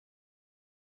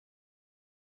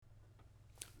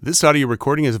This audio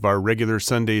recording is of our regular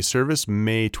Sunday service,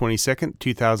 May 22nd,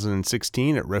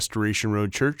 2016, at Restoration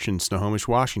Road Church in Snohomish,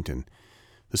 Washington.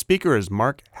 The speaker is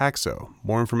Mark Haxo.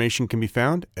 More information can be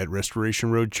found at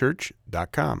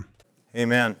restorationroadchurch.com.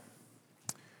 Amen.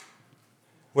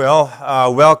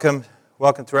 Well, welcome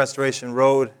to Restoration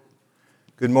Road.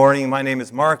 Good morning. My name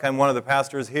is Mark. I'm one of the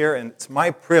pastors here, and it's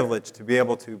my privilege to be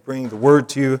able to bring the Word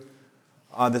to you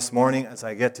this morning, as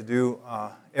I get to do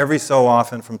every so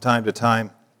often from time to time.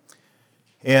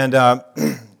 And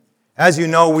as you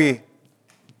know, we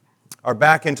are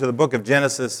back into the book of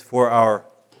Genesis for our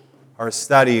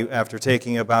study after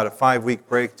taking about a 5-week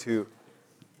break to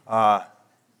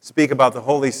speak about the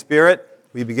Holy Spirit.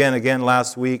 We began again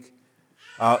last week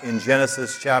in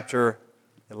Genesis chapter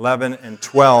 11 and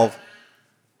 12.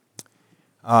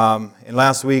 And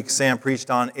last week, Sam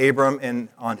preached on Abram and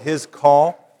on his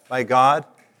call by God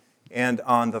and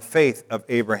on the faith of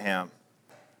Abraham.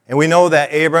 And we know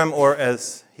that Abram, or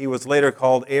as he was later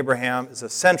called Abraham, is a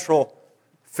central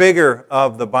figure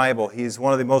of the Bible. He's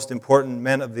one of the most important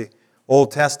men of the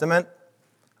Old Testament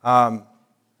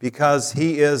because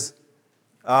he is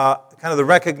kind of the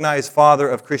recognized father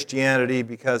of Christianity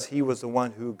because he was the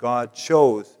one who God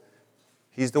chose.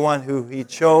 He's the one who he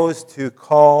chose to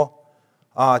call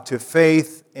to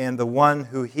faith and the one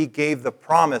who he gave the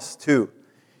promise to.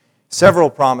 Several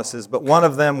promises, but one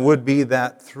of them would be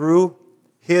that through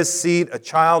his seed, a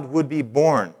child would be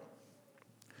born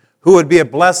who would be a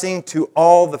blessing to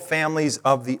all the families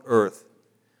of the earth.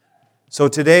 So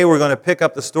today we're going to pick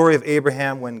up the story of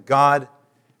Abraham when God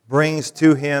brings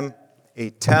to him a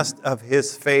test of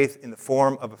his faith in the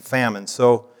form of a famine.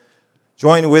 So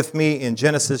join with me in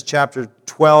Genesis chapter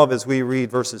 12 as we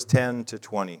read verses 10 to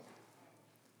 20.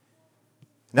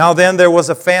 Now then there was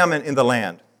a famine in the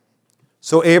land.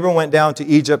 So Abram went down to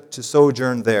Egypt to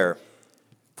sojourn there,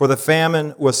 for the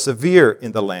famine was severe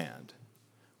in the land.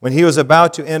 When he was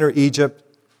about to enter Egypt,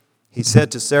 he said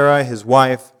to Sarai, his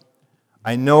wife,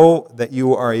 I know that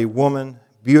you are a woman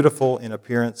beautiful in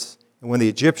appearance, and when the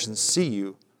Egyptians see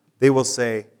you, they will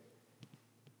say,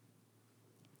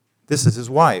 this is his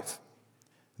wife.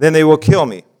 Then they will kill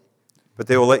me, but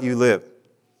they will let you live.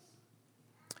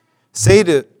 Say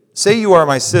you are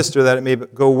my sister, that it may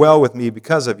go well with me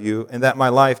because of you, and that my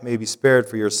life may be spared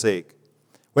for your sake.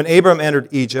 When Abram entered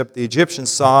Egypt, the Egyptians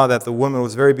saw that the woman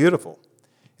was very beautiful.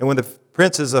 And when the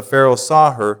princes of Pharaoh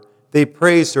saw her, they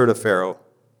praised her to Pharaoh.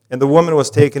 And the woman was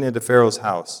taken into Pharaoh's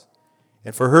house.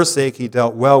 And for her sake he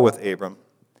dealt well with Abram.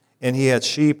 And he had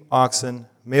sheep, oxen,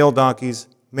 male donkeys,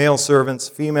 male servants,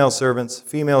 female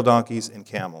donkeys, and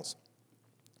camels.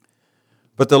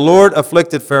 But the Lord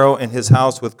afflicted Pharaoh and his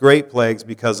house with great plagues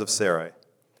because of Sarai,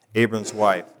 Abram's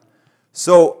wife.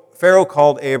 So Pharaoh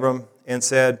called Abram and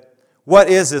said, what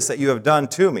is this that you have done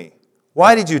to me?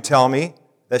 Why did you tell me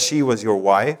that she was your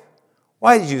wife?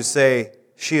 Why did you say,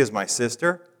 she is my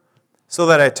sister, so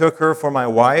that I took her for my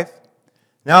wife?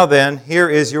 Now then, here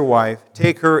is your wife.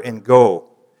 Take her and go.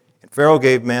 And Pharaoh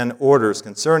gave men orders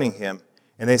concerning him,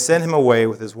 and they sent him away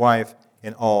with his wife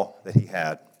and all that he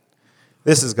had.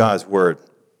 This is God's word.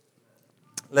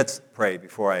 Let's pray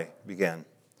before I begin.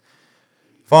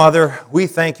 Father, we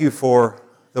thank you for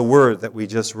the word that we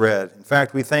just read. In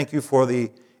fact, we thank you for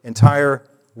the entire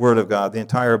word of God, the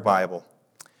entire Bible.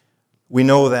 We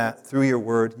know that through your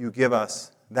word, you give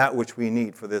us that which we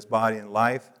need for this body and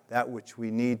life, that which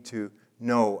we need to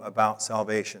know about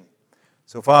salvation.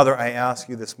 So, Father, I ask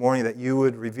you this morning that you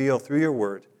would reveal through your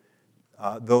word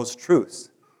those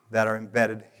truths that are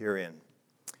embedded herein.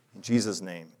 In Jesus'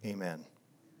 name, amen.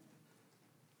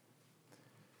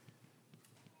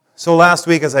 So last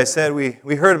week, as I said,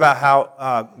 we heard about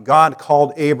how God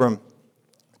called Abram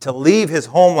to leave his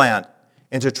homeland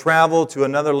and to travel to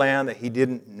another land that he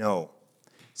didn't know,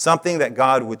 something that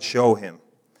God would show him.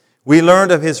 We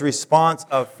learned of his response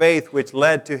of faith, which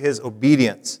led to his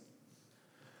obedience.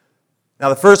 Now,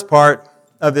 the first part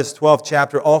of this 12th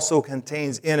chapter also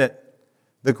contains in it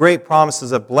the great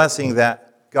promises of blessing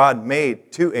that God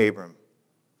made to Abram.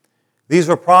 These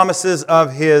were promises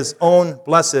of his own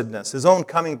blessedness, his own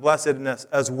coming blessedness,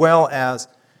 as well as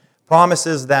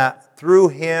promises that through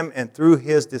him and through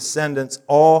his descendants,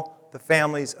 all the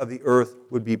families of the earth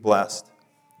would be blessed.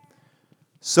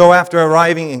 So after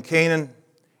arriving in Canaan,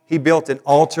 he built an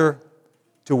altar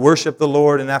to worship the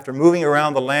Lord, and after moving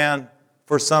around the land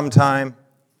for some time,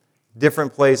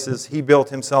 different places, he built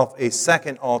himself a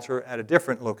second altar at a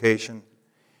different location,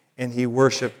 and he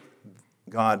worshiped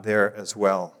God there as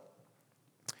well.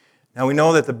 Now we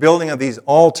know that the building of these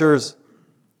altars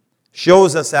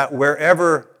shows us that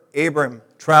wherever Abram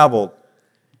traveled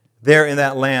there in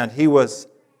that land, he was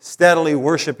steadily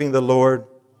worshiping the Lord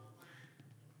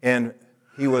and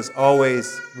he was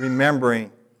always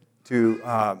remembering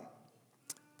to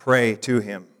pray to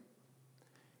him.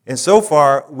 And so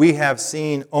far, we have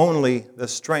seen only the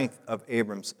strength of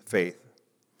Abram's faith.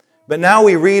 But now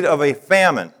we read of a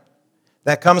famine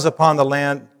that comes upon the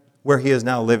land where he is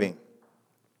now living.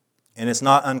 And it's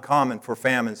not uncommon for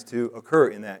famines to occur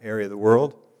in that area of the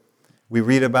world. We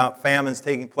read about famines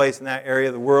taking place in that area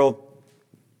of the world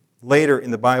later in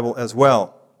the Bible as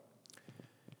well.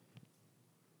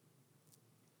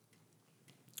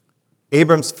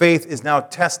 Abram's faith is now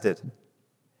tested,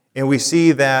 and we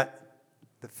see that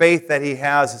the faith that he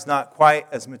has is not quite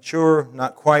as mature,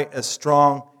 not quite as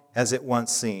strong as it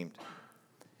once seemed.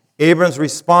 Abram's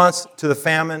response to the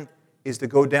famine is to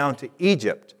go down to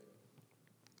Egypt.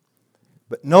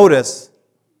 But notice,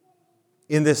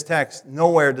 in this text,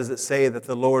 nowhere does it say that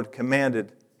the Lord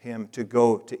commanded him to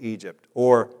go to Egypt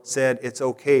or said it's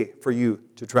okay for you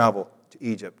to travel to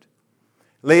Egypt.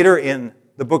 Later in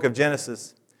the book of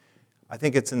Genesis, I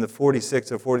think it's in the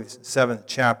 46th or 47th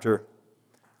chapter,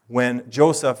 when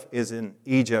Joseph is in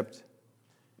Egypt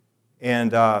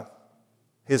and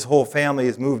his whole family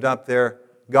is moved up there,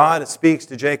 God speaks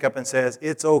to Jacob and says,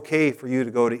 it's okay for you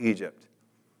to go to Egypt.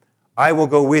 I will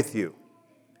go with you,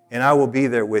 and I will be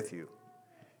there with you.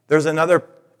 There's another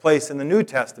place in the New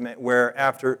Testament where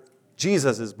after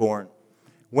Jesus is born,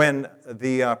 when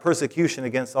the persecution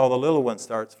against all the little ones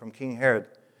starts from King Herod,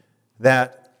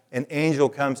 that an angel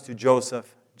comes to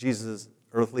Joseph, Jesus'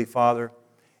 earthly father,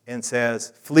 and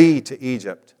says, flee to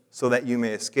Egypt so that you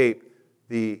may escape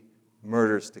the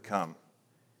murders to come.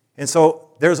 And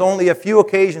so there's only a few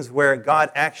occasions where God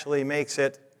actually makes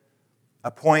it a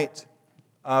point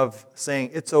of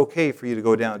saying it's okay for you to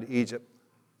go down to Egypt.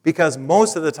 Because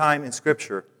most of the time in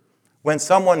Scripture, when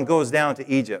someone goes down to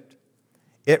Egypt,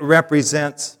 it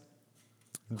represents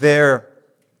their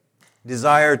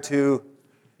desire to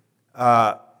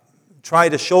try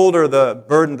to shoulder the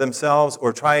burden themselves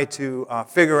or try to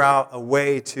figure out a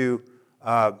way to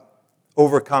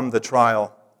overcome the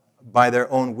trial by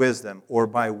their own wisdom or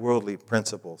by worldly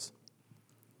principles.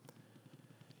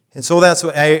 And so that's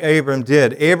what Abram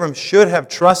did. Abram should have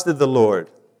trusted the Lord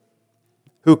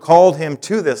who called him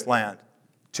to this land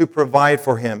to provide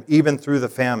for him, even through the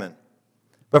famine.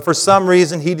 But for some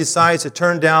reason, he decides to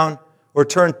turn down or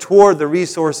turn toward the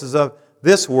resources of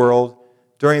this world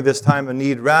during this time of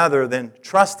need rather than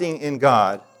trusting in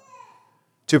God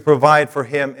to provide for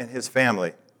him and his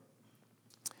family.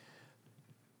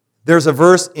 There's a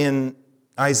verse in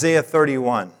Isaiah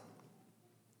 31,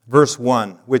 verse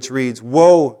 1, which reads,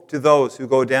 woe to those who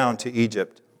go down to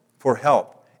Egypt for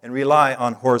help and rely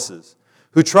on horses,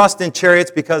 who trust in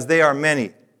chariots because they are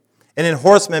many, and in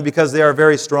horsemen because they are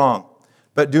very strong,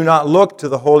 but do not look to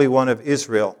the Holy One of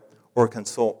Israel or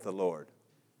consult the Lord.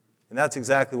 And that's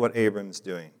exactly what Abram's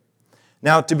doing.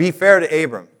 Now, to be fair to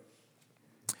Abram,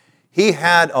 he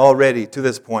had already, to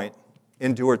this point,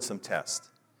 endured some tests.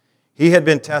 He had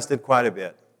been tested quite a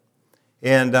bit.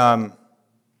 And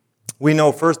we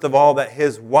know, first of all, that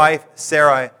his wife,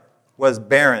 Sarai, was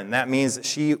barren. That means that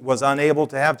she was unable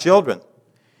to have children.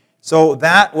 So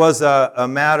that was a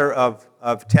matter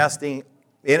of testing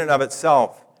in and of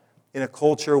itself in a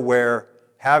culture where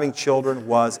having children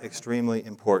was extremely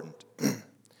important.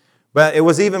 But it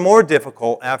was even more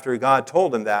difficult after God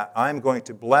told him that, I'm going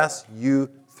to bless you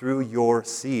through your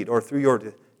seed, or through your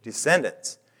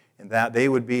descendants, and that they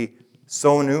would be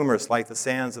so numerous like the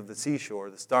sands of the seashore,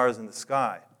 the stars in the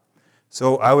sky.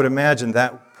 So I would imagine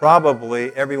that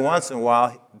probably every once in a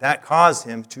while that caused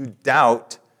him to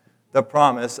doubt the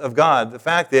promise of God. The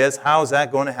fact is, how is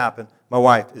that going to happen? My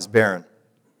wife is barren.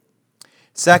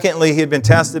 Secondly, he had been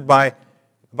tested by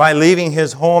leaving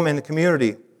his home and the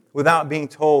community without being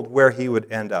told where he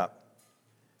would end up.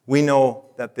 We know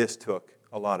that this took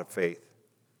a lot of faith.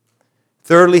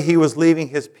 Thirdly, he was leaving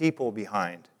his people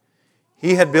behind.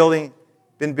 He had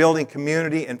been building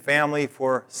community and family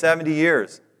for 70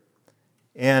 years.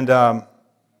 And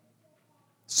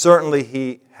certainly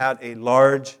he had a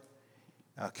large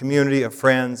community of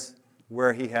friends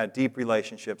where he had deep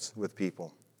relationships with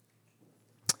people.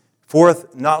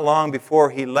 Fourth, not long before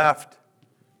he left,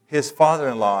 his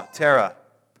father-in-law,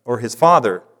 his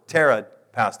father, Terah,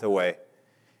 passed away.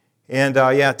 And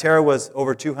Terah was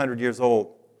over 200 years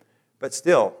old. But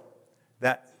still,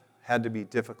 that had to be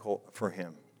difficult for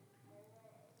him.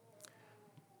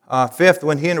 Fifth,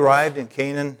 when he arrived in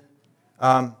Canaan,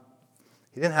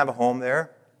 he didn't have a home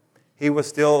there. He was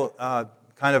still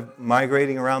kind of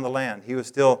migrating around the land. He was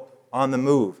still on the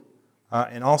move.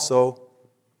 And also,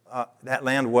 that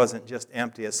land wasn't just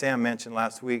empty. As Sam mentioned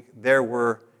last week, there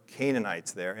were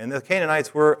Canaanites there. And the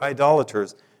Canaanites were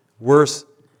idolaters, worse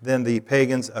than the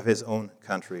pagans of his own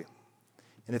country.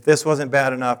 And if this wasn't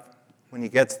bad enough, when he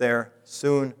gets there,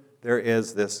 soon there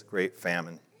is this great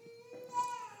famine.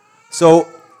 So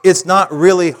it's not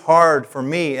really hard for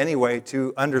me, anyway,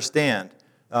 to understand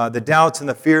the doubts and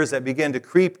the fears that begin to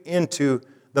creep into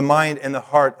the mind and the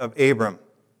heart of Abram.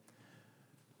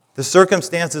 The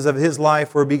circumstances of his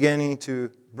life were beginning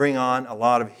to bring on a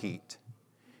lot of heat.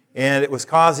 And it was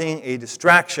causing a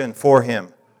distraction for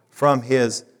him from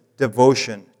his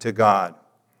devotion to God.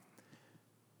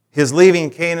 His leaving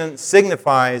Canaan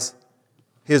signifies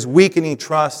his weakening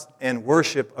trust and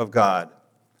worship of God,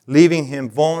 leaving him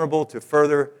vulnerable to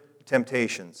further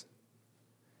temptations.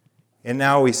 And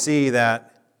now we see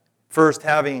that first,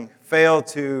 having failed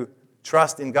to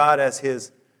trust in God as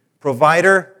his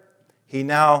provider, he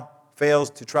now fails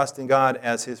to trust in God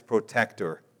as his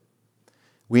protector.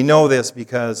 We know this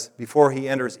because before he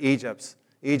enters Egypt,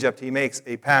 he makes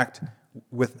a pact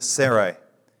with Sarai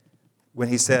when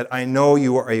he said, "I know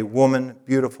you are a woman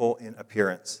beautiful in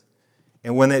appearance.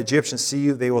 And when the Egyptians see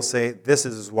you, they will say, 'This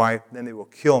is his wife,' then they will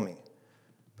kill me.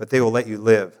 But they will let you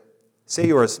live. Say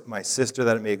you are my sister,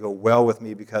 that it may go well with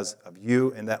me because of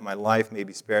you, and that my life may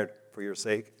be spared for your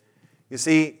sake." You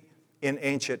see, in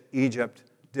ancient Egypt,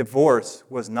 divorce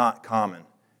was not common.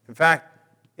 In fact,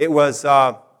 it was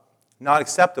not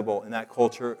acceptable in that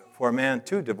culture for a man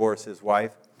to divorce his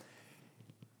wife.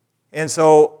 And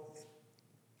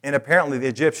apparently the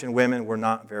Egyptian women were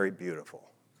not very beautiful.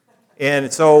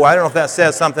 And so I don't know if that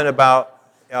says something about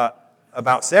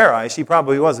Sarai. She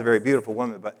probably was a very beautiful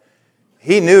woman, but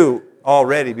he knew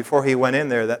already before he went in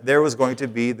there that there was going to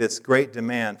be this great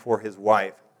demand for his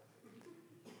wife.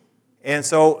 And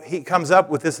so he comes up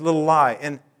with this little lie.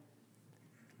 And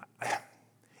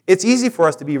it's easy for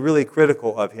us to be really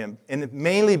critical of him, and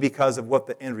mainly because of what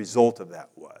the end result of that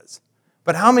was.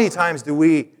 But how many times do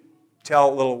we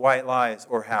tell little white lies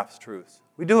or half-truths?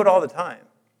 We do it all the time.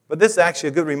 But this is actually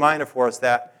a good reminder for us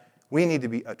that we need to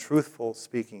be a truthful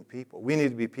speaking people. We need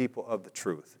to be people of the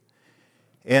truth.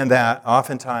 And that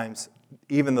oftentimes,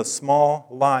 even the small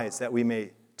lies that we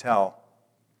may tell,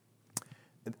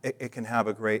 it can have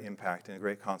a great impact and a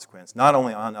great consequence, not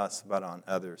only on us, but on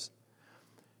others.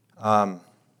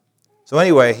 So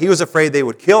anyway, he was afraid they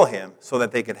would kill him so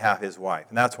that they could have his wife.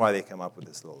 And that's why they come up with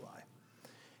this little lie.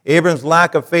 Abram's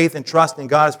lack of faith and trust in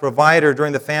God as provider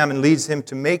during the famine leads him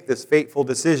to make this fateful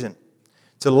decision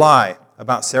to lie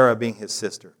about Sarah being his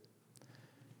sister.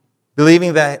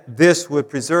 Believing that this would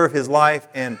preserve his life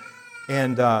and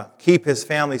keep his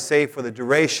family safe for the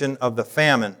duration of the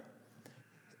famine,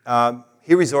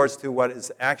 he resorts to what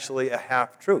is actually a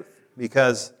half-truth,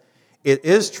 because it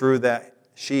is true that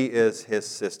she is his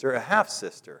sister, a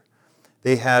half-sister.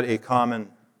 They had a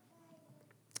common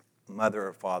mother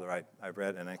or father, I've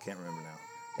read, and I can't remember now.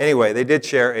 Anyway, they did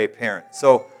share a parent.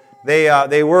 So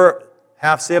they were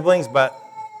half-siblings, but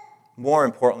more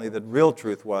importantly, the real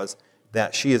truth was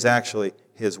that she is actually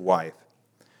his wife.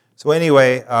 So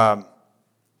anyway,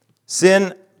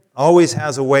 sin always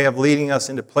has a way of leading us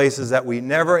into places that we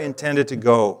never intended to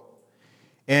go.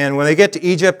 And when they get to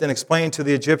Egypt and explain to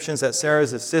the Egyptians that Sarah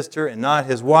is his sister and not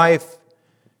his wife,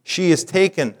 she is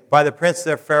taken by the prince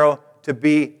of Pharaoh to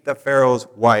be the Pharaoh's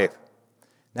wife.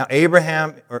 Now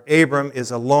Abram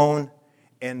is alone,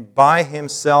 and by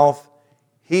himself,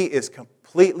 he is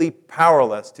completely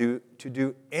powerless to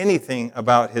do anything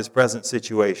about his present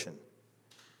situation.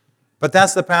 But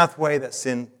that's the pathway that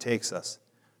sin takes us.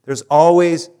 There's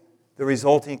always the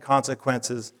resulting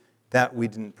consequences that we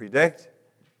didn't predict,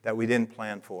 that we didn't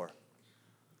plan for.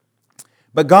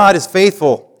 But God is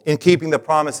faithful in keeping the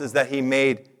promises that he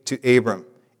made to Abram,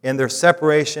 and their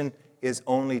separation is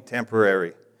only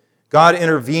temporary. God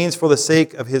intervenes for the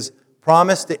sake of his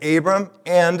promise to Abram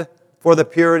and for the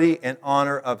purity and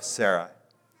honor of Sarah.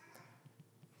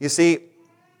 You see,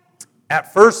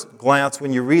 at first glance,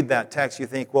 when you read that text, you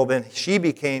think, well, then she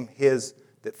became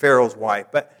Pharaoh's wife.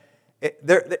 But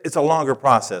it's a longer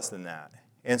process than that.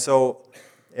 And so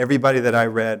everybody that I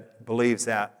read believes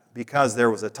that because there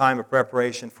was a time of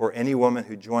preparation for any woman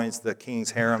who joins the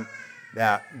king's harem,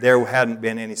 that there hadn't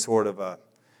been any sort of a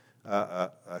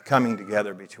coming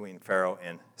together between Pharaoh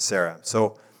and Sarah.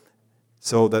 So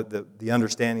the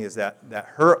understanding is that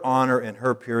her honor and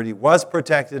her purity was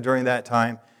protected during that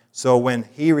time. So when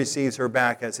he receives her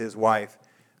back as his wife,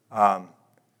 God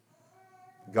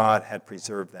had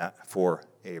preserved that for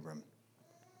Abram.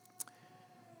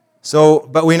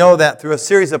 But we know that through a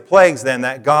series of plagues then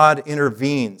that God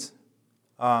intervenes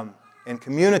and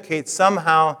communicates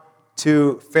somehow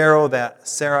to Pharaoh that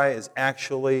Sarai is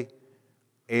actually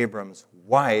Abram's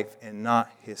wife and not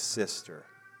his sister.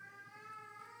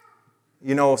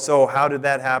 So how did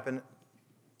that happen?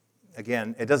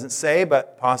 again, it doesn't say,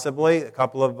 but possibly a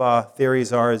couple of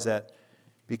theories is that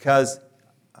because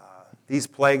these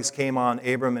plagues came on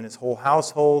Abram and his whole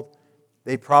household,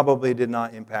 they probably did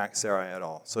not impact Sarai at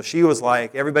all. So she was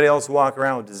like everybody else walking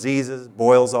around with diseases,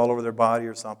 boils all over their body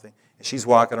or something, and she's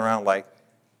walking around like,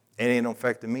 it ain't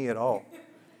affecting me at all.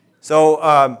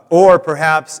 So, or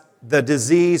perhaps the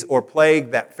disease or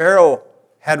plague that Pharaoh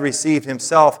had received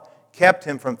himself kept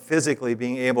him from physically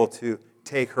being able to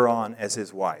take her on as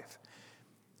his wife.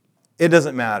 It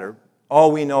doesn't matter.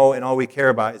 All we know and all we care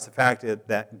about is the fact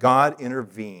that God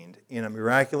intervened in a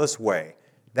miraculous way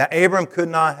that Abram could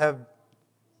not have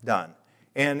done.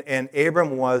 And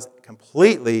Abram was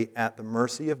completely at the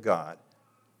mercy of God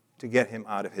to get him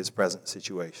out of his present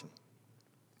situation.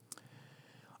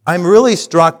 I'm really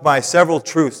struck by several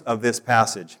truths of this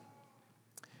passage.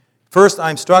 First,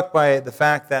 I'm struck by the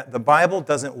fact that the Bible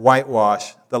doesn't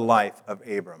whitewash the life of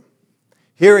Abram.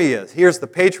 Here he is. Here's the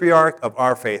patriarch of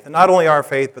our faith. And not only our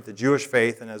faith, but the Jewish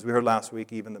faith, and as we heard last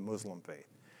week, even the Muslim faith.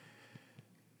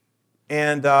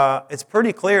 And it's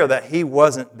pretty clear that he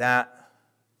wasn't that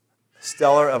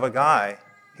stellar of a guy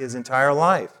his entire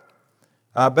life.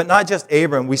 But not just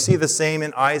Abram. We see the same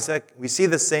in Isaac. We see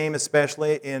the same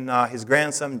especially in his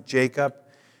grandson Jacob.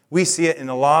 We see it in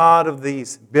a lot of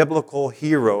these biblical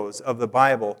heroes of the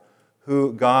Bible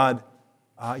who God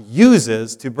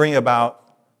uses to bring about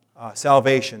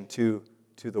salvation to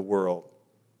the world.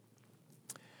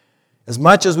 As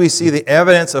much as we see the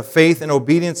evidence of faith and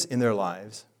obedience in their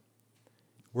lives,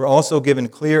 we're also given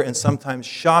clear and sometimes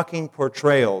shocking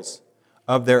portrayals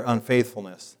of their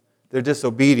unfaithfulness, their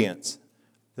disobedience,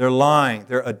 their lying,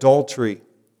 their adultery,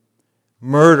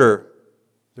 murder,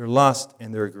 their lust,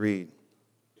 and their greed.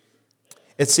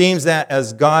 It seems that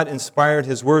as God inspired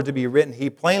His Word to be written, He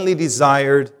plainly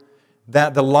desired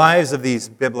that the lives of these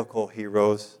biblical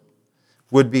heroes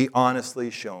would be honestly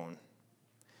shown.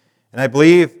 And I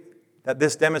believe that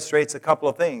this demonstrates a couple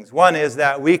of things. One is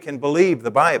that we can believe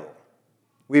the Bible.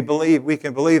 We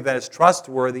can believe that it's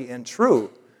trustworthy and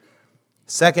true.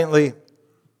 Secondly,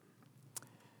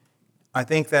 I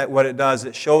think that what it does,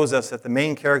 it shows us that the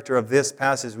main character of this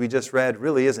passage we just read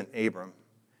really isn't Abram.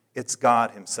 It's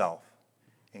God Himself.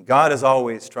 And God is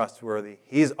always trustworthy.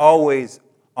 He's always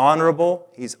honorable.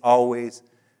 He's always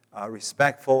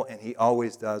respectful. And He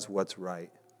always does what's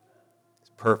right.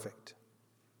 It's perfect.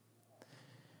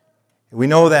 We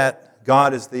know that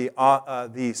God is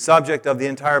the subject of the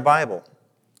entire Bible.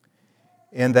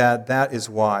 And that is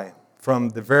why, from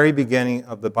the very beginning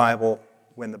of the Bible,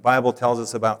 when the Bible tells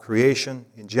us about creation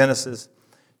in Genesis,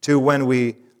 to when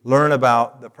we learn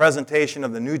about the presentation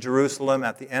of the New Jerusalem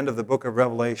at the end of the book of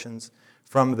Revelations,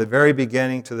 from the very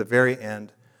beginning to the very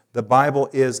end, the Bible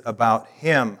is about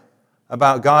Him,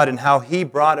 about God, and how He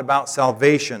brought about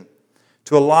salvation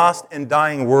to a lost and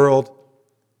dying world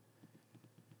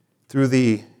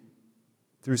through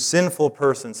sinful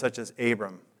persons such as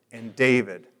Abram and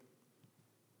David,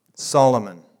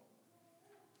 Solomon,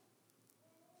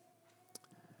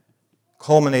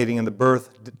 culminating in the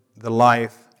birth, the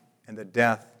life, and the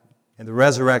death, and the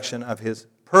resurrection of His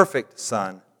perfect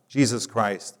Son, Jesus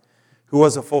Christ, who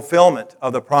was a fulfillment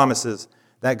of the promises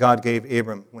that God gave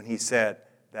Abram when He said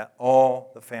that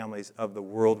all the families of the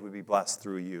world would be blessed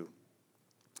through you.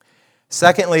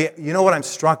 Secondly, you know what I'm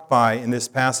struck by in this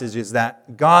passage is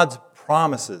that God's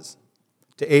promises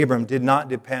to Abram did not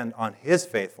depend on his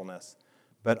faithfulness,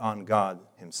 but on God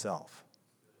Himself.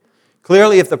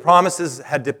 Clearly, if the promises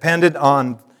had depended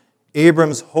on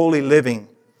Abram's holy living,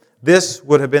 this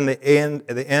would have been the end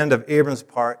of Abram's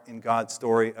part in God's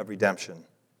story of redemption.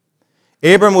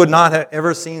 Abram would not have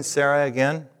ever seen Sarah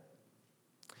again.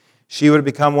 She would have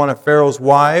become one of Pharaoh's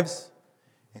wives,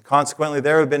 and consequently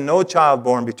there would have been no child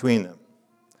born between them.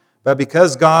 But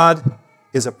because God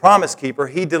is a promise keeper,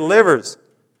 He delivers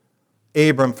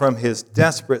Abram from his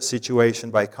desperate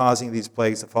situation by causing these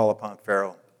plagues to fall upon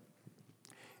Pharaoh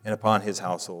and upon his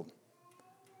household.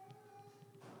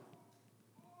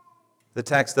 The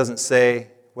text doesn't say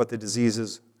what the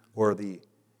diseases or the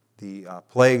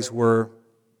plagues were,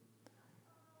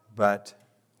 but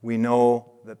we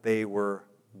know that they were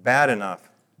bad enough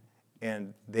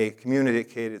and they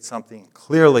communicated something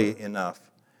clearly enough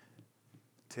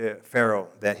to Pharaoh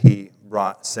that he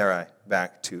brought Sarai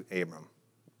back to Abram.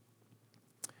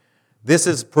 This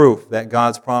is proof that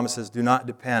God's promises do not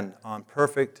depend on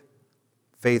perfect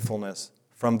faithfulness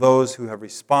from those who have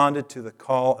responded to the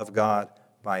call of God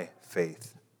by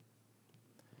faith.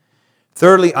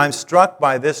 Thirdly, I'm struck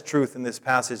by this truth in this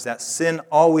passage that sin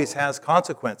always has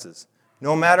consequences.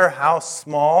 No matter how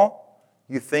small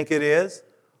you think it is,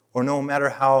 or no matter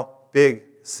how big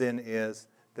sin is,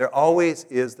 there always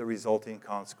is the resulting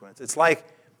consequence. It's like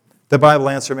the Bible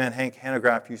answer man Hank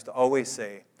Hanegraaff used to always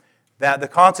say, that the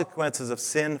consequences of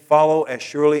sin follow as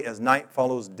surely as night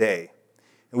follows day.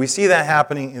 And we see that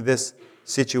happening in this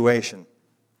situation.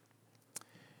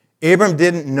 Abram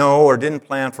didn't know or didn't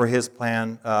plan for his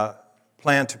plan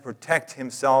to protect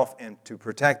himself and to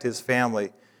protect his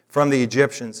family from the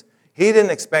Egyptians. He didn't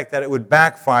expect that it would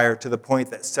backfire to the point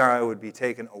that Sarai would be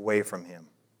taken away from him.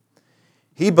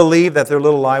 He believed that their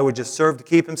little lie would just serve to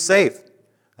keep him safe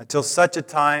until such a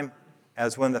time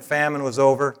as when the famine was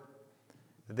over,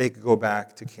 that they could go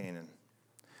back to Canaan.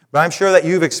 But I'm sure that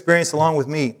you've experienced along with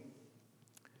me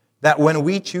that when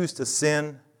we choose to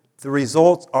sin, the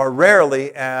results are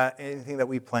rarely anything that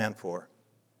we plan for.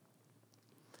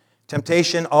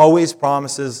 Temptation always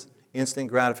promises instant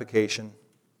gratification,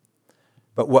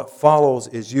 but what follows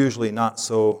is usually not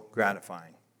so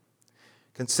gratifying.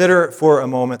 Consider for a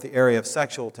moment the area of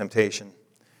sexual temptation,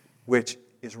 which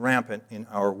is rampant in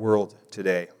our world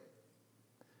today.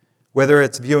 Whether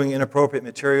it's viewing inappropriate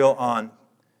material on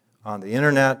the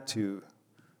internet to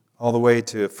all the way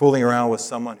to fooling around with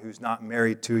someone who's not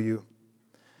married to you,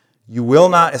 you will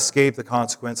not escape the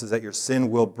consequences that your sin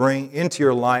will bring into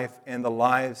your life and the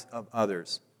lives of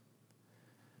others.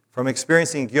 From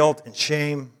experiencing guilt and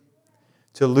shame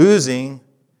to losing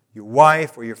your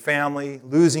wife or your family,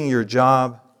 losing your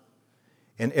job,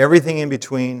 and everything in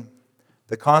between,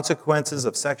 the consequences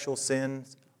of sexual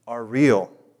sins are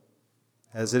real,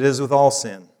 as it is with all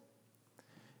sin.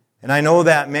 And I know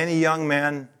that many young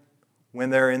men, when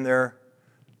they're in their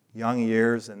young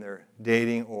years and they're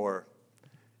dating or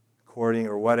courting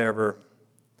or whatever,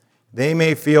 they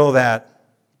may feel that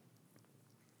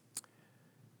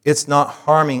it's not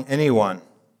harming anyone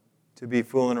to be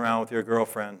fooling around with your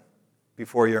girlfriend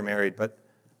before you're married, but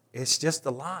it's just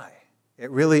a lie. It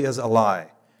really is a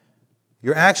lie.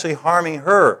 You're actually harming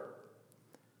her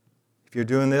if you're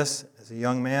doing this as a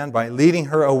young man by leading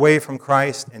her away from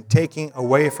Christ and taking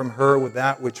away from her with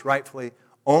that which rightfully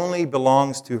only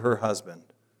belongs to her husband,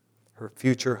 her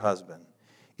future husband.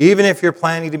 Even if you're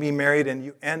planning to be married and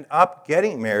you end up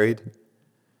getting married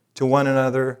to one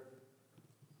another,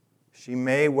 she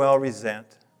may well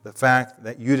resent the fact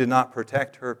that you did not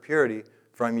protect her purity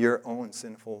from your own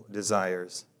sinful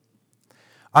desires.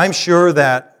 I'm sure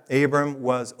that Abram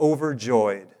was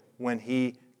overjoyed when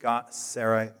he got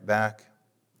Sarai back,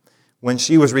 when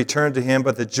she was returned to him,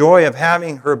 but the joy of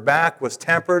having her back was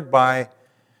tempered by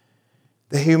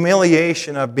the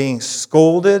humiliation of being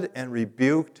scolded and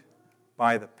rebuked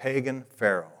by the pagan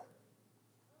Pharaoh.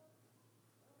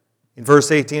 In verse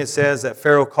 18 it says that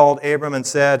Pharaoh called Abram and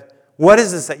said, "What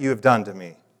is this that you have done to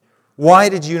me? Why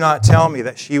did you not tell me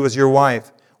that she was your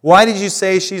wife? Why did you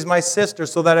say she's my sister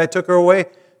so that I took her away,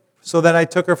 so that I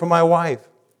took her for my wife?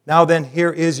 Now then,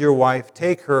 here is your wife.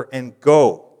 Take her and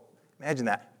go." Imagine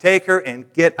that. Take her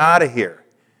and get out of here.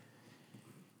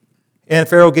 And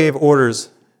Pharaoh gave orders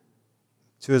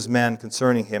to his men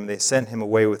concerning him. They sent him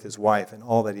away with his wife and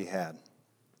all that he had.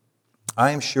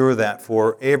 I am sure that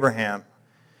for Abraham,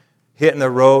 hitting the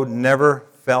road never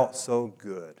felt so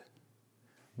good.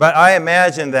 But I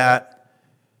imagine that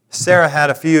Sarah had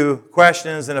a few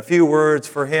questions and a few words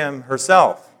for him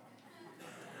herself.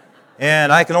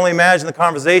 And I can only imagine the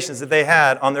conversations that they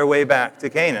had on their way back to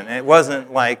Canaan. And it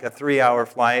wasn't like a 3-hour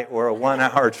flight or a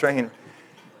 1-hour train.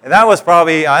 And that was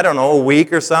probably, I don't know, a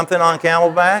week or something on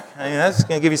camelback. I mean, that's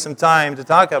going to give you some time to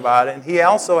talk about it. And he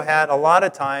also had a lot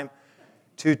of time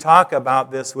to talk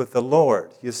about this with the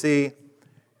Lord. You see,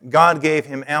 God gave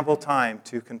him ample time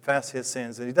to confess his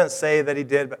sins. And he doesn't say that he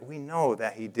did, but we know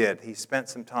that he did. He spent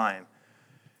some time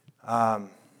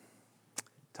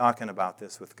talking about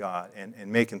this with God and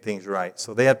making things right.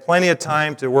 So they had plenty of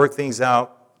time to work things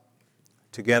out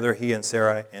together, he and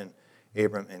Sarah and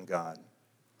Abram and God.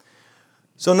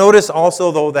 So notice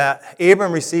also, though, that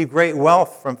Abram received great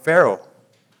wealth from Pharaoh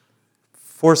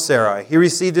for Sarai. He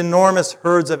received enormous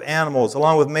herds of animals,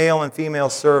 along with male and female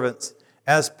servants,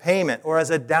 as payment or as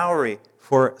a dowry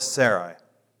for Sarai.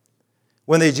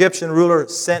 When the Egyptian ruler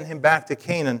sent him back to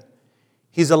Canaan,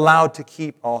 he's allowed to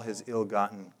keep all his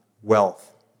ill-gotten wealth.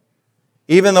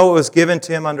 Even though it was given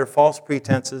to him under false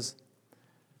pretenses,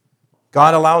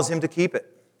 God allows him to keep it.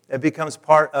 It becomes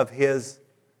part of his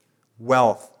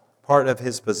wealth, part of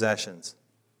his possessions.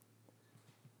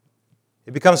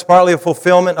 It becomes partly a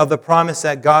fulfillment of the promise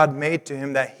that God made to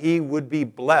him that he would be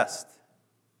blessed.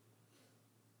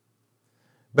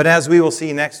 But as we will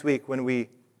see next week when we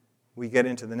get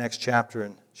into the next chapter,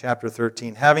 in chapter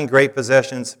 13, having great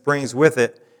possessions brings with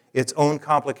it its own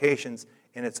complications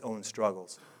and its own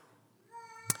struggles.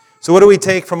 So what do we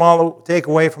take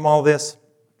away from all this?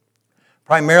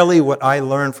 Primarily what I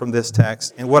learned from this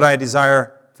text and what I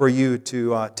desire for you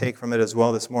to take from it as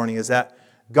well this morning is that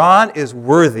God is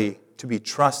worthy to be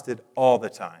trusted all the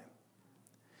time.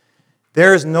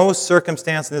 There is no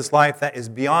circumstance in this life that is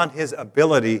beyond His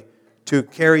ability to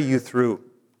carry you through.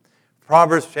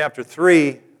 Proverbs chapter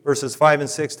 3, verses 5 and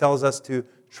 6 tells us to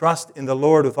trust in the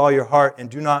Lord with all your heart and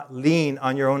do not lean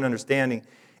on your own understanding.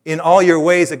 In all your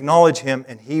ways acknowledge Him,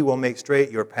 and He will make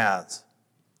straight your paths.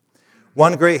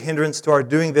 One great hindrance to our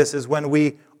doing this is when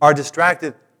we are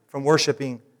distracted from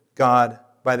worshiping God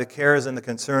by the cares and the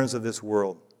concerns of this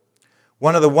world.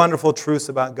 One of the wonderful truths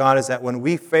about God is that when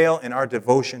we fail in our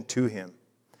devotion to Him,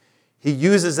 He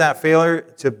uses that failure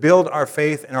to build our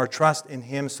faith and our trust in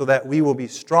Him so that we will be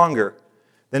stronger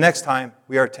the next time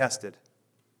we are tested.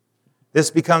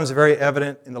 This becomes very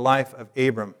evident in the life of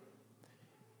Abram,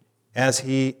 as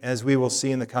we will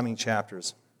see in the coming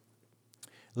chapters.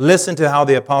 Listen to how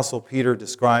the Apostle Peter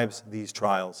describes these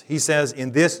trials. He says,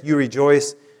 "In this you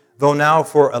rejoice, though now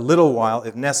for a little while,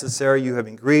 if necessary, you have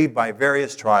been grieved by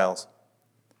various trials,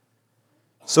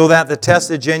 so that the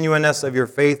tested genuineness of your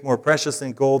faith, more precious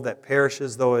than gold that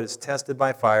perishes though it is tested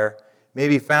by fire, may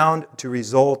be found to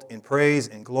result in praise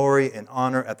and glory and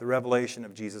honor at the revelation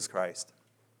of Jesus Christ."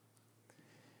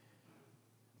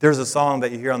 There's a song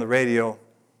that you hear on the radio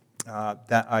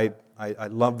that I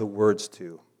love the words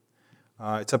to.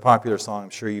 It's a popular song.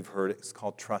 I'm sure you've heard it. It's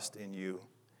called "Trust in You."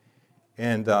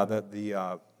 And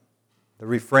the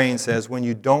refrain says, "When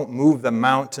you don't move the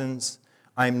mountains,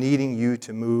 I'm needing you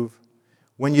to move.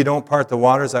 When you don't part the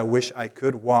waters, I wish I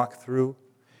could walk through.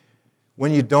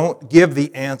 When you don't give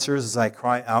the answers as I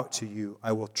cry out to you,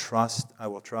 I will trust, I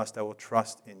will trust, I will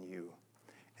trust in you."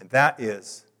 And that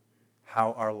is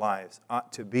how our lives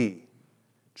ought to be,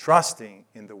 trusting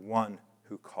in the one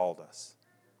who called us.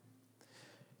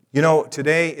 You know,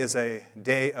 today is a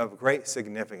day of great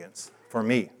significance for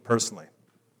me personally.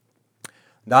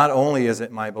 Not only is it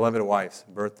my beloved wife's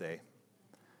birthday,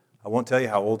 I won't tell you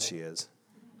how old she is,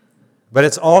 but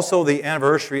it's also the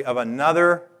anniversary of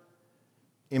another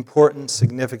important,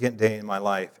 significant day in my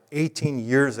life. 18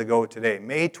 years ago today,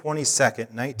 May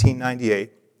 22nd,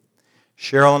 1998,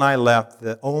 Cheryl and I left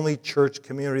the only church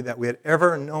community that we had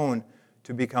ever known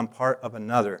to become part of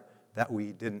another that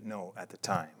we didn't know at the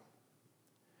time.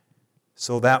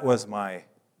 So that was my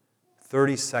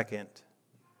 32nd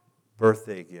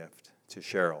birthday gift to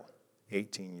Cheryl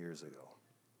 18 years ago.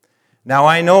 Now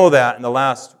I know that in the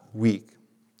last week,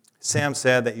 Sam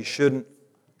said that you shouldn't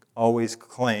always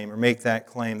claim or make that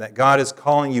claim that God is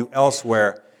calling you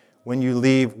elsewhere when you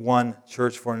leave one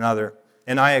church for another.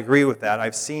 And I agree with that.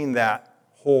 I've seen that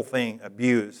whole thing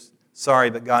abused.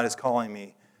 Sorry, but God is calling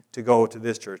me to go to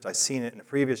this church. I've seen it in a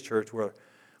previous church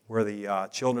where the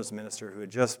children's minister who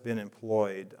had just been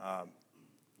employed,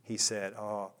 he said,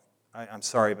 I'm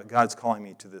sorry, but God's calling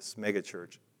me to this mega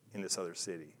church in this other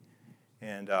city.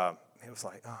 And it was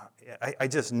like, I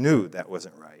just knew that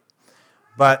wasn't right.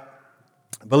 But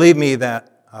believe me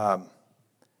that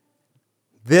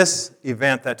this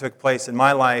event that took place in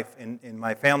my life, in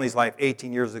my family's life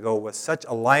 18 years ago, was such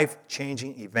a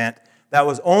life-changing event that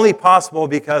was only possible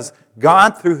because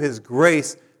God, through His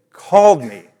grace,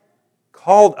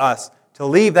 called us to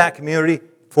leave that community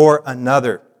for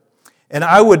another. And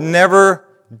I would never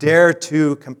dare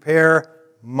to compare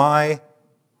my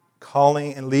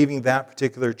calling and leaving that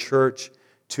particular church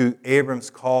to Abram's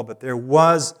call, but there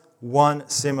was one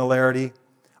similarity.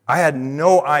 I had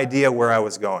no idea where I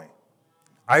was going.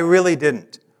 I really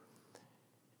didn't.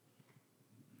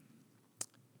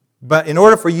 But in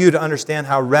order for you to understand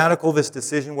how radical this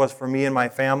decision was for me and my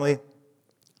family,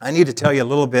 I need to tell you a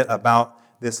little bit about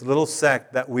this little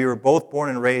sect that we were both born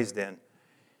and raised in.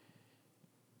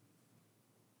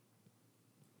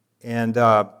 And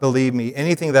believe me,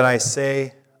 anything that I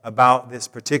say about this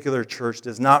particular church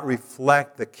does not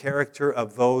reflect the character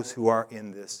of those who are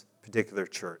in this particular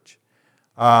church.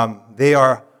 They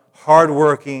are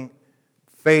hardworking,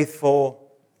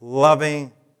 faithful,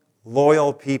 loving,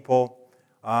 loyal people.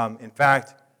 In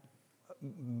fact,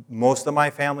 most of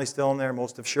my family's still in there.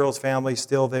 Most of Cheryl's family's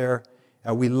still there.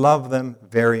 We love them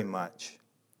very much.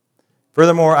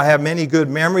 Furthermore, I have many good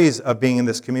memories of being in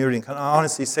this community, and can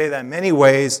honestly say that in many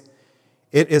ways,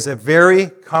 it is a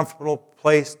very comfortable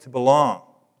place to belong.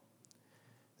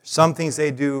 Some things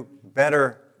they do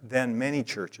better than many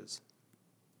churches.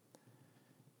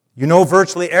 You know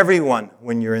virtually everyone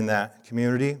when you're in that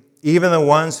community, even the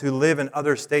ones who live in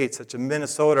other states, such as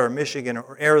Minnesota or Michigan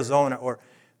or Arizona or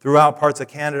throughout parts of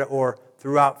Canada or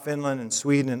throughout Finland and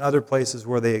Sweden and other places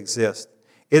where they exist.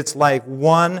 It's like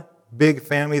one big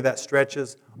family that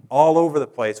stretches all over the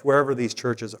place, wherever these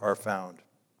churches are found.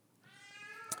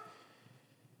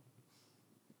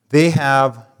 they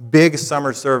have big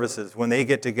summer services when they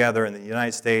get together in the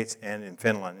United States and in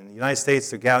Finland. In the United States,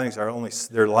 their gatherings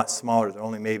they're a lot smaller. They're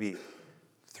only maybe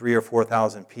 3,000 or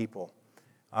 4,000 people.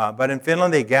 But in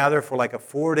Finland, they gather for like a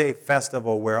 4-day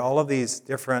festival where all of these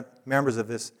different members of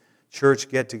this church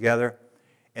get together.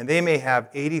 And they may have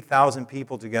 80,000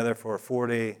 people together for a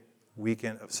 4-day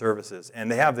weekend of services. And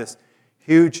they have this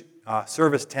huge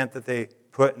service tent that they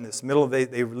put in this middle.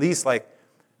 They release like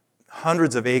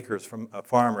hundreds of acres from a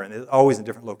farmer, and it's always in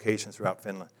different locations throughout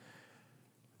Finland.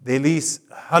 They lease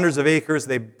hundreds of acres.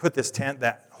 They put this tent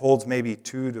that holds maybe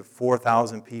 2,000 to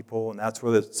 4,000 people, and that's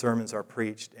where the sermons are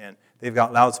preached. And they've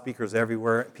got loudspeakers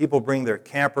everywhere. People bring their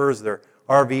campers, their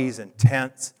RVs, and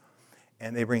tents,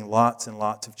 and they bring lots and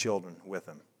lots of children with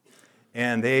them.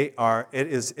 And it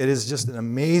is just an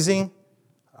amazing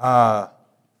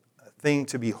thing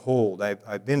to behold.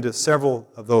 I've been to several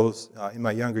of those in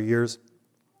my younger years.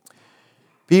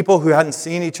 People who hadn't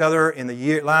seen each other in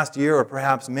the last year or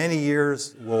perhaps many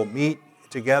years will meet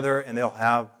together, and they'll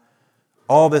have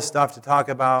all this stuff to talk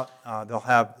about. They'll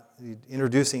have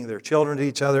introducing their children to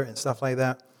each other and stuff like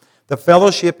that. The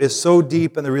fellowship is so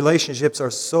deep and the relationships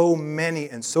are so many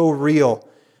and so real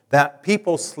that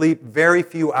people sleep very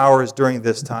few hours during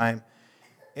this time,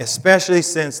 especially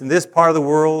since in this part of the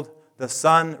world, the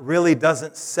sun really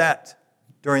doesn't set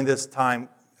during this time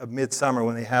of midsummer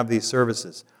when they have these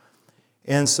services.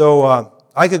 And so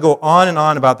I could go on and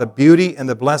on about the beauty and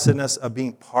the blessedness of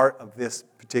being part of this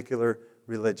particular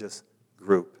religious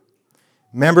group.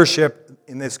 Membership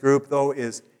in this group, though,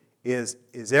 is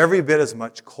every bit as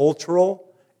much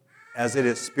cultural as it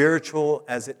is spiritual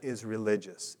as it is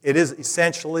religious. It is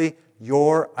essentially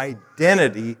your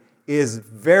identity is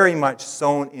very much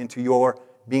sewn into your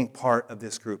being part of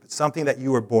this group. It's something that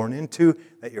you were born into,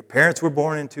 that your parents were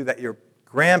born into, that your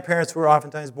grandparents were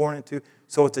oftentimes born into.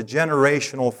 So it's a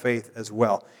generational faith as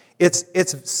well. It's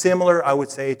similar, I would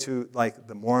say, to like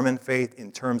the Mormon faith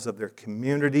in terms of their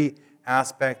community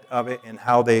aspect of it and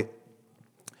how they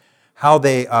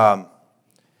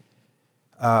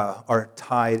are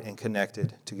tied and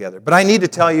connected together. But I need to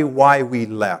tell you why we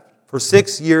left. For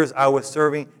 6 years, I was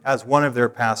serving as one of their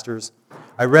pastors.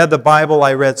 I read the Bible.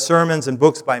 I read sermons and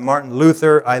books by Martin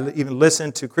Luther. I even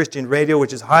listened to Christian radio,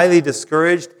 which is highly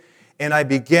discouraged. And I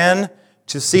began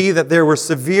to see that there were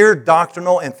severe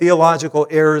doctrinal and theological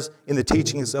errors in the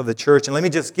teachings of the church. And let me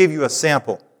just give you a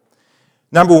sample.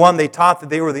 Number one, they taught that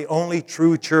they were the only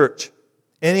true church.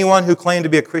 Anyone who claimed to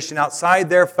be a Christian outside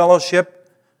their fellowship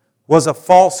was a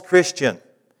false Christian.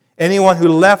 Anyone who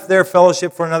left their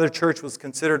fellowship for another church was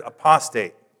considered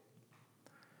apostate.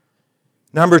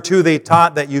 Number two, they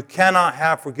taught that you cannot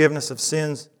have forgiveness of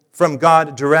sins from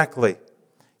God directly.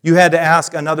 You had to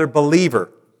ask another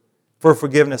believer for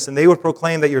forgiveness, and they would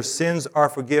proclaim that your sins are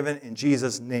forgiven in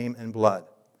Jesus' name and blood.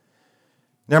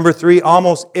 Number three,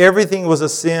 almost everything was a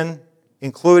sin,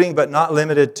 including but not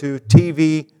limited to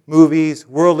TV, movies,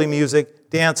 worldly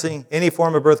music, dancing, any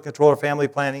form of birth control or family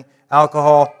planning,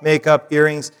 alcohol, makeup,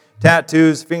 earrings,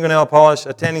 tattoos, fingernail polish,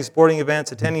 attending sporting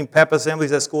events, attending pep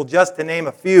assemblies at school, just to name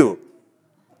a few.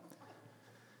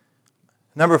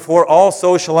 Number four, all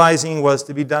socializing was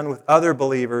to be done with other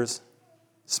believers.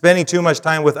 Spending too much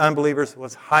time with unbelievers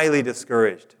was highly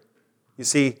discouraged. You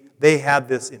see, they had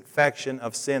this infection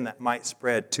of sin that might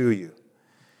spread to you.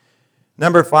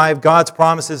 Number five, God's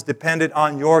promises depended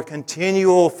on your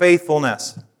continual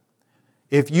faithfulness.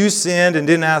 If you sinned and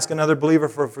didn't ask another believer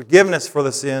for forgiveness for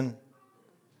the sin,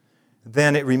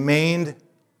 then it remained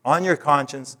on your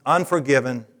conscience,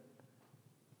 unforgiven.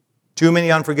 Too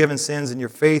many unforgiven sins, and your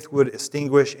faith would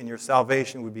extinguish and your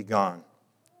salvation would be gone.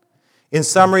 In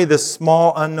summary, this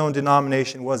small, unknown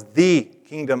denomination was the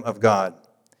kingdom of God.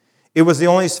 It was the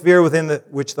only sphere within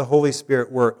which the Holy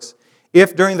Spirit works.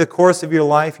 If during the course of your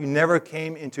life you never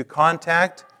came into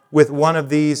contact with one of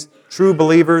these true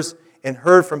believers and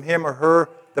heard from him or her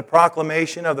the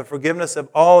proclamation of the forgiveness of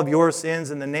all of your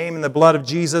sins in the name and the blood of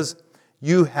Jesus,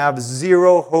 you have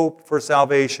zero hope for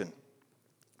salvation.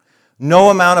 No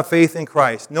amount of faith in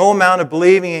Christ, no amount of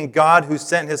believing in God who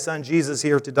sent His Son Jesus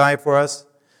here to die for us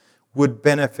would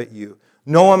benefit you.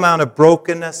 No amount of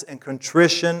brokenness and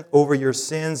contrition over your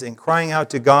sins and crying out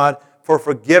to God for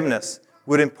forgiveness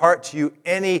would impart to you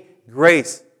any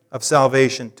grace of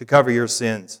salvation to cover your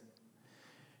sins.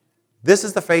 This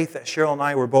is the faith that Cheryl and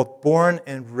I were both born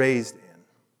and raised in.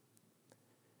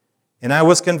 And I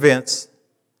was convinced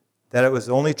that it was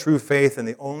the only true faith and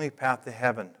the only path to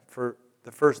heaven for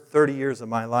the first 30 years of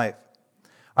my life.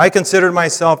 I considered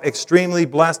myself extremely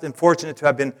blessed and fortunate to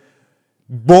have been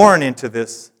born into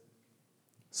this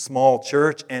small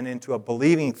church and into a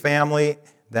believing family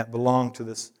that belonged to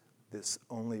this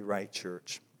only right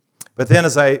church. But then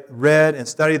as I read and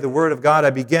studied the Word of God, I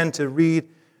began to read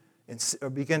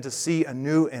and began to see a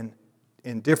new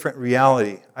and different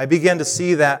reality. I began to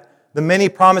see that the many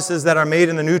promises that are made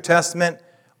in the New Testament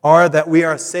are that we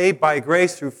are saved by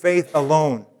grace through faith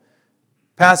alone.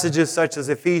 Passages such as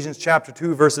Ephesians chapter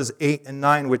 2, verses 8 and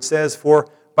 9, which says, "For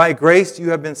by grace you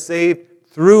have been saved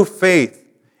through faith,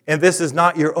 and this is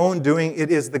not your own doing,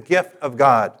 it is the gift of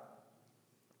God,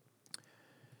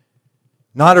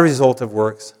 not a result of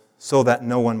works, so that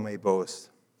no one may boast."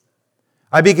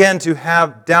 I began to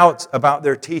have doubts about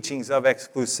their teachings of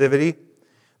exclusivity.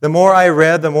 The more I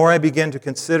read, the more I began to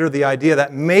consider the idea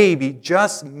that maybe,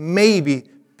 just maybe,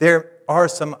 there are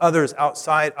some others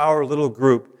outside our little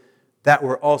group that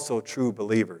were also true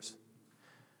believers.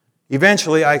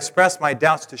 Eventually, I expressed my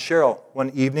doubts to Cheryl one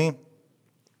evening,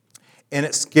 and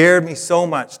it scared me so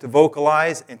much to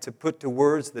vocalize and to put to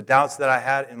words the doubts that I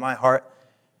had in my heart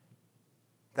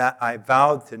that I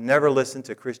vowed to never listen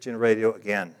to Christian radio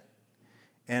again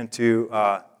and to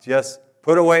just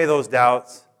put away those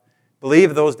doubts,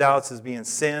 believe those doubts as being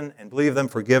sin, and believe them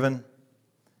forgiven.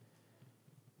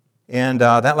 And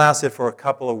that lasted for a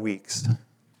couple of weeks.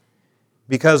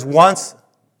 Because once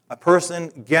a person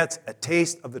gets a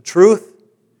taste of the truth,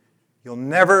 you'll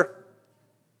never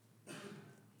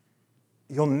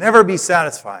be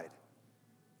satisfied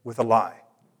with a lie.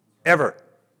 Ever.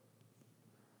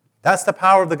 That's the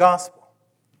power of the gospel.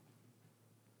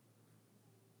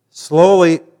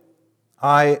 Slowly,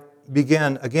 I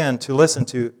began again to listen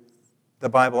to the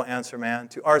Bible Answer Man,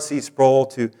 to R.C. Sproul,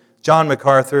 to John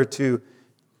MacArthur, to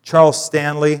Charles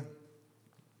Stanley,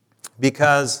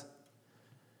 because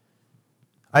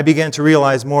I began to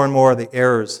realize more and more of the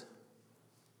errors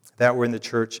that were in the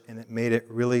church, and it made it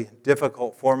really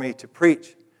difficult for me to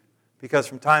preach, because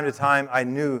from time to time I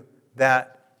knew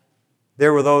that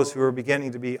there were those who were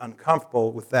beginning to be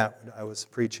uncomfortable with that I was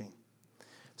preaching.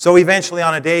 So eventually,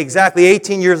 on a day exactly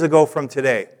 18 years ago from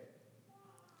today,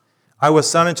 I was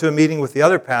summoned to a meeting with the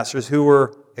other pastors who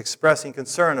were expressing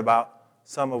concern about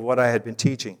some of what I had been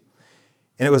teaching.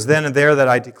 And it was then and there that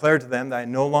I declared to them that I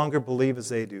no longer believe as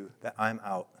they do, that I'm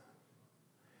out.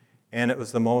 And it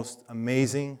was the most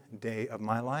amazing day of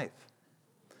my life.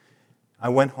 I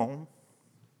went home,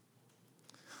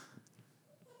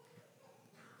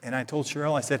 and I told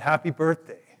Cheryl, I said, "Happy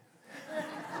birthday."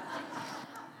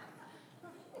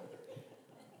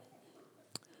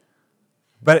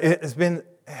 But it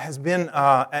has been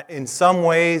in some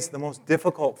ways the most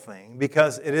difficult thing,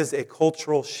 because it is a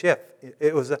cultural shift.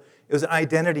 It was an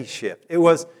identity shift. It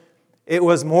was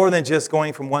more than just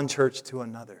going from one church to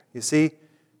another. You see,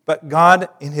 but God,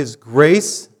 in His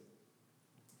grace,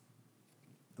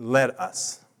 led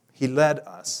us. He led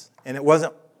us, and it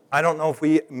wasn't. I don't know if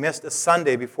we missed a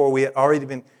Sunday before we had already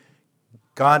been.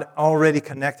 God already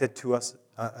connected to us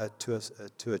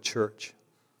to a church.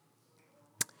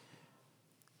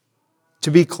 To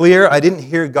be clear, I didn't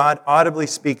hear God audibly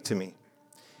speak to me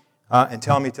and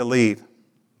tell me to leave.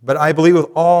 But I believe with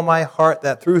all my heart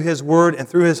that through His Word and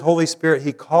through His Holy Spirit,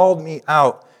 He called me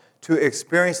out to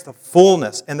experience the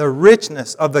fullness and the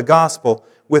richness of the gospel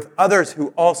with others who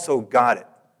also got it.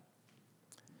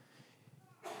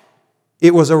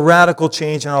 It was a radical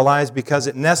change in our lives because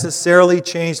it necessarily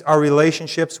changed our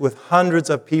relationships with hundreds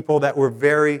of people that were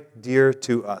very dear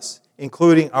to us,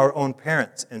 including our own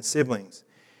parents and siblings.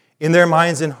 In their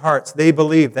minds and hearts, they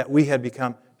believed that we had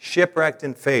become shipwrecked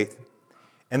in faith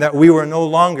and that we were no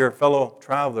longer fellow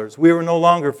travelers. We were no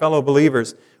longer fellow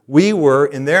believers. We were,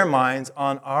 in their minds,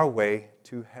 on our way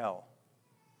to hell.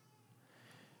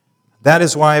 That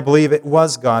is why I believe it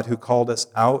was God who called us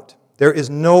out. There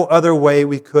is no other way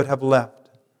we could have left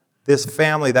this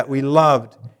family that we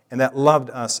loved and that loved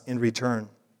us in return.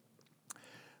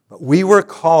 But we were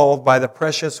called by the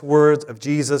precious words of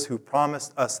Jesus, who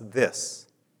promised us this.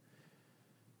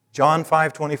 John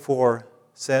 5:24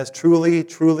 says, "Truly,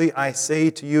 truly, I say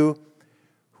to you,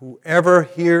 whoever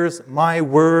hears my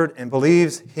word and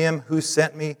believes Him who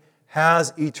sent me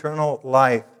has eternal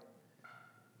life.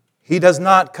 He does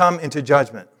not come into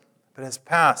judgment, but has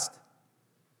passed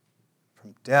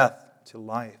from death to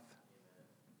life."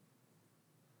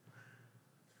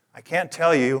 I can't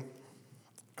tell you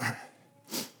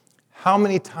how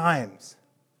many times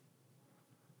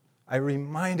I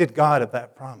reminded God of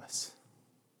that promise.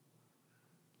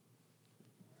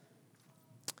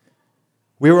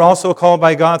 We were also called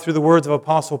by God through the words of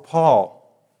Apostle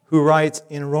Paul, who writes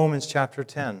in Romans chapter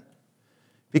 10,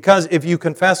 "Because if you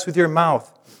confess with your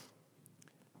mouth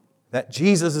that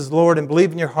Jesus is Lord and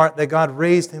believe in your heart that God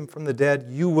raised Him from the dead,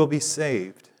 you will be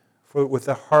saved. For with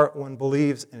the heart one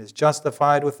believes and is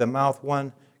justified, with the mouth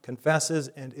one confesses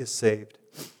and is saved."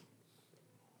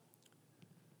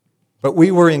 But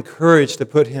we were encouraged to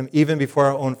put him even before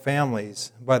our own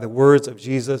families by the words of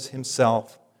Jesus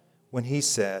himself when he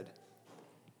said,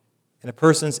 "And a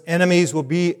person's enemies will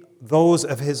be those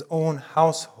of his own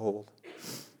household."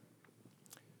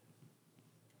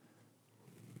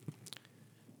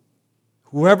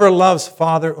 "Whoever loves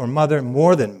father or mother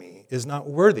more than me is not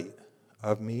worthy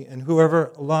of me, and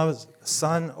whoever loves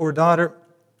son or daughter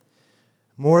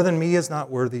more than me is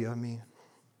not worthy of me.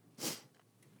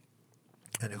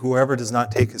 And whoever does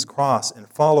not take his cross and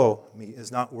follow me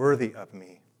is not worthy of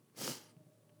me."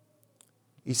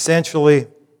 Essentially,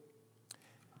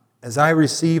 as I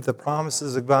received the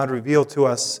promises of God revealed to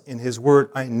us in his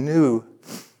word, I knew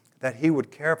that he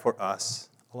would care for us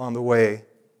along the way,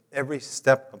 every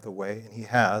step of the way, and he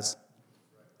has.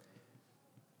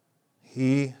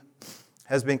 He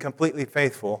has been completely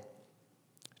faithful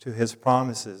to his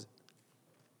promises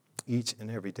each and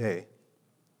every day.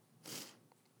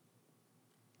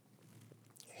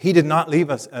 He did not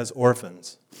leave us as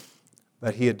orphans,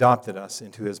 but he adopted us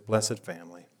into his blessed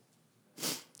family.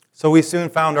 So we soon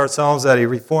found ourselves at a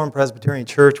Reformed Presbyterian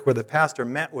church where the pastor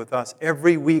met with us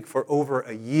every week for over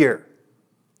a year,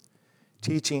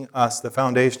 teaching us the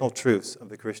foundational truths of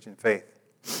the Christian faith.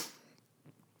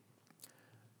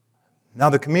 Now,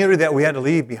 the community that we had to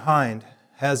leave behind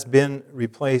has been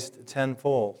replaced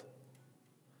tenfold.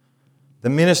 The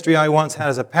ministry I once had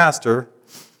as a pastor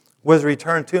was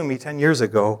returned to me 10 years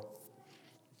ago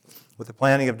with the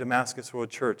planting of Damascus Road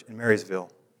Church in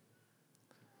Marysville.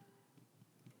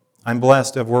 I'm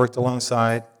blessed to have worked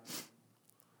alongside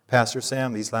Pastor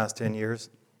Sam these last 10 years.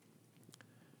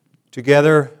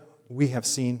 Together, we have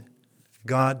seen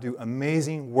God do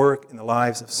amazing work in the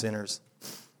lives of sinners.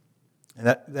 And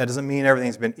that doesn't mean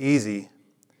everything's been easy.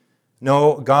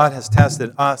 No, God has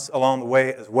tested us along the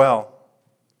way as well.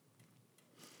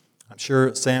 I'm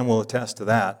sure Sam will attest to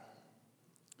that.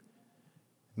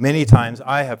 Many times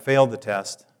I have failed the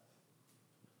test,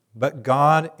 but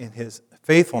God, in his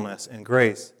faithfulness and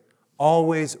grace,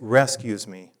 always rescues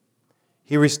me.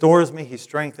 He restores me, he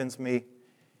strengthens me,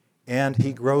 and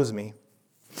he grows me.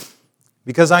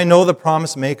 Because I know the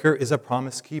promise maker is a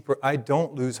promise keeper, I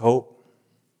don't lose hope.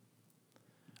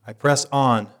 I press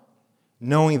on,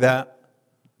 knowing that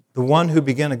the one who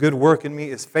began a good work in me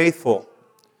is faithful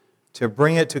to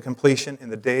bring it to completion in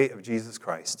the day of Jesus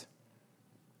Christ.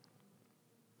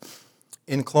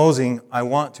 In closing, I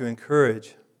want to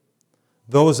encourage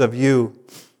those of you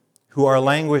who are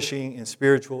languishing in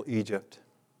spiritual Egypt.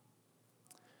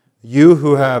 You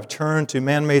who have turned to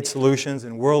man-made solutions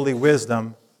and worldly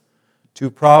wisdom to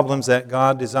problems that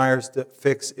God desires to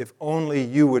fix if only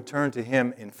you would turn to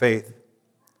him in faith.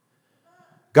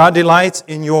 God delights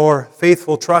in your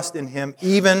faithful trust in him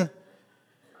even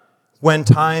when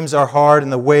times are hard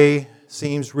and the way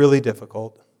seems really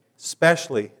difficult,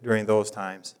 especially during those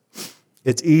times.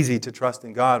 It's easy to trust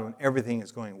in God when everything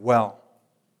is going well,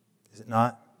 is it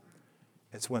not?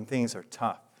 It's when things are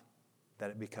tough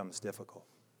that it becomes difficult.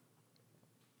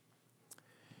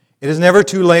 It is never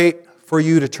too late for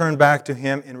you to turn back to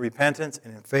him in repentance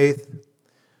and in faith.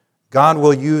 God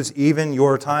will use even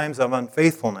your times of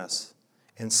unfaithfulness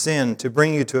and sin to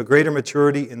bring you to a greater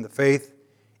maturity in the faith,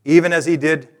 even as he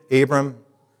did Abram,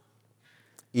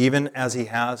 even as he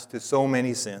has to so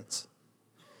many since.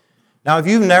 Now, if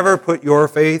you've never put your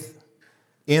faith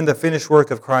in the finished work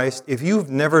of Christ, if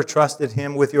you've never trusted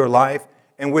him with your life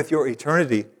and with your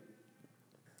eternity,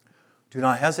 do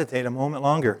not hesitate a moment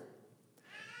longer.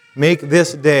 Make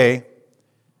this day,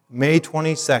 May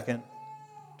 22nd,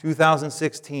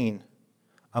 2016,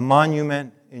 a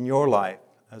monument in your life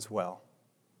as well.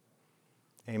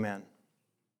 Amen.